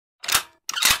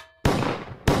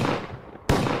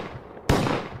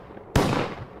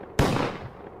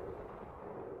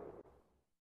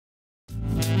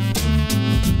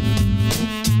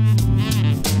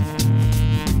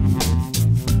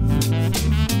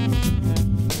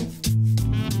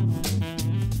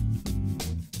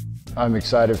I'm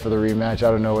excited for the rematch. I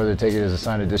don't know whether to take it as a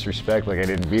sign of disrespect, like I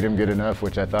didn't beat him good enough,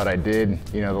 which I thought I did,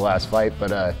 you know, the last fight,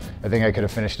 but I think I could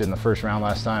have finished it in the first round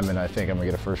last time, and I think I'm gonna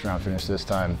get a first round finish this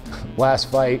time. Last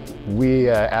fight, we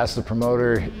asked the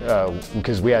promoter,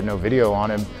 because we had no video on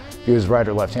him, if he was right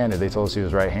or left-handed. They told us he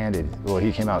was right-handed. Well,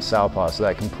 he came out southpaw, so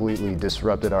that completely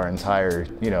disrupted our entire,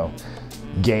 you know,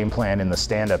 game plan in the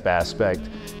stand-up aspect.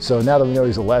 So now that we know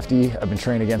he's a lefty, I've been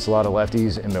training against a lot of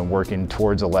lefties and been working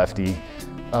towards a lefty.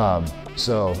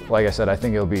 So like I said, I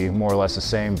think it'll be more or less the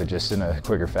same, but just in a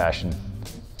quicker fashion.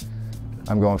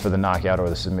 I'm going for the knockout or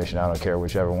the submission. I don't care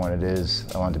whichever one it is.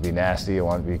 I want it to be nasty, I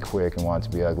want it to be quick, and I want it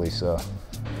to be ugly. So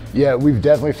yeah, we've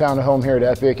definitely found a home here at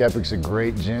Epic. Epic's a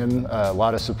great gym, a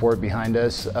lot of support behind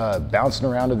us. Bouncing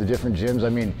around to the different gyms, I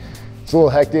mean, it's a little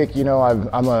hectic, you know.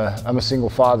 I'm a single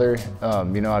father,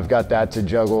 you know, I've got that to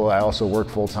juggle. I also work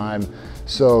full time,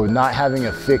 so not having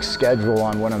a fixed schedule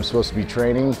on when I'm supposed to be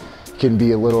training can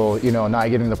be a little, you know, not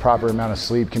getting the proper amount of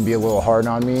sleep can be a little hard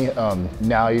on me.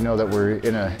 Now, you know, that we're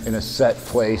in a set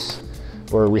place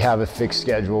where we have a fixed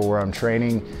schedule where I'm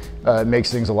training, it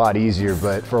makes things a lot easier.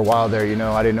 But for a while there, you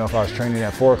know, I didn't know if I was training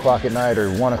at 4 o'clock at night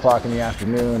or 1 o'clock in the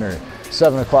afternoon or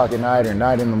 7 o'clock at night or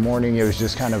 9 in the morning. It was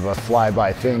just kind of a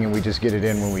fly-by thing, and we just get it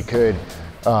in when we could.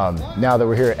 Now that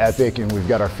we're here at Epic and we've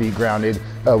got our feet grounded,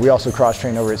 we also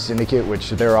cross-train over at Syndicate, which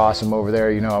they're awesome over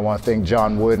there. You know, I want to thank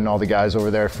John Wood and all the guys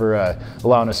over there for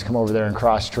allowing us to come over there and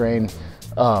cross-train.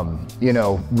 You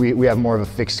know, we have more of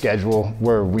a fixed schedule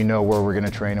where we know where we're going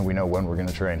to train and we know when we're going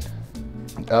to train.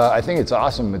 I think it's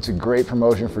awesome. It's a great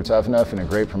promotion for Tough Enough and a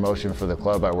great promotion for the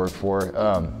club I work for.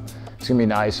 It's gonna be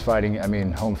nice fighting. I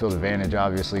mean, home field advantage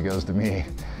obviously goes to me,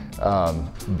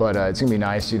 but it's gonna be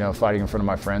nice, you know, fighting in front of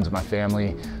my friends and my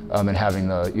family, and having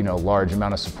the, you know, large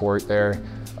amount of support there.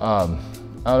 I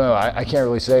don't know. I can't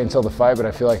really say until the fight, but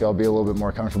I feel like I'll be a little bit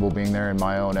more comfortable being there in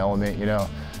my own element. You know,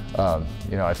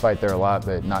 I fight there a lot,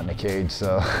 but not in a cage,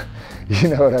 so you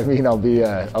know what I mean. I'll be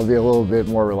a little bit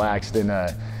more relaxed and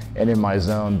in my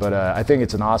zone, but I think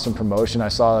it's an awesome promotion. I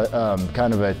saw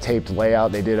kind of a taped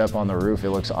layout they did up on the roof. It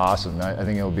looks awesome. I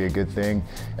think it'll be a good thing,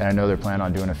 and I know they're planning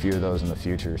on doing a few of those in the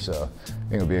future, so I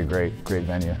think it'll be a great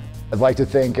venue. I'd like to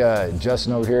thank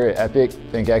Justin over here at Epic,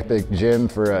 thank Epic Gym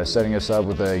for setting us up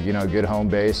with a, you know, good home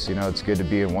base. You know, it's good to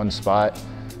be in one spot.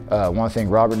 I want to thank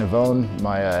Robert Navone,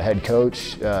 my head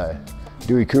coach,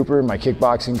 Dewey Cooper, my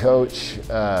kickboxing coach,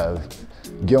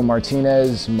 Gil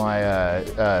Martinez, my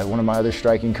one of my other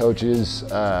striking coaches,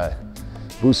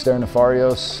 Buster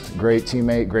Nefarios, great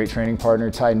teammate, great training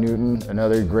partner, Ty Newton,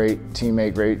 another great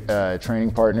teammate, great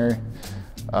training partner.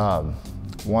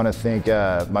 Want to thank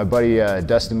my buddy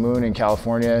Dustin Moon in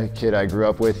California, kid I grew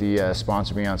up with. He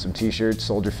sponsored me on some t-shirts,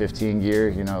 Soldier 15 gear.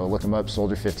 You know, look him up,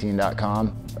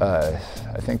 soldier15.com.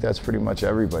 I think that's pretty much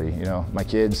everybody. You know, my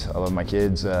kids, I love my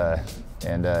kids.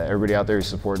 And everybody out there who's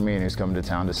supporting me and who's coming to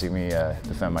town to see me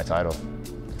defend my title.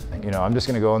 You know, I'm just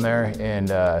gonna go in there and,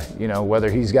 you know, whether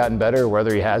he's gotten better or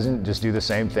whether he hasn't, just do the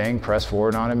same thing, press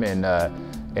forward on him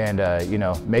and you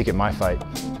know, make it my fight.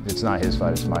 It's not his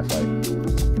fight, it's my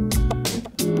fight.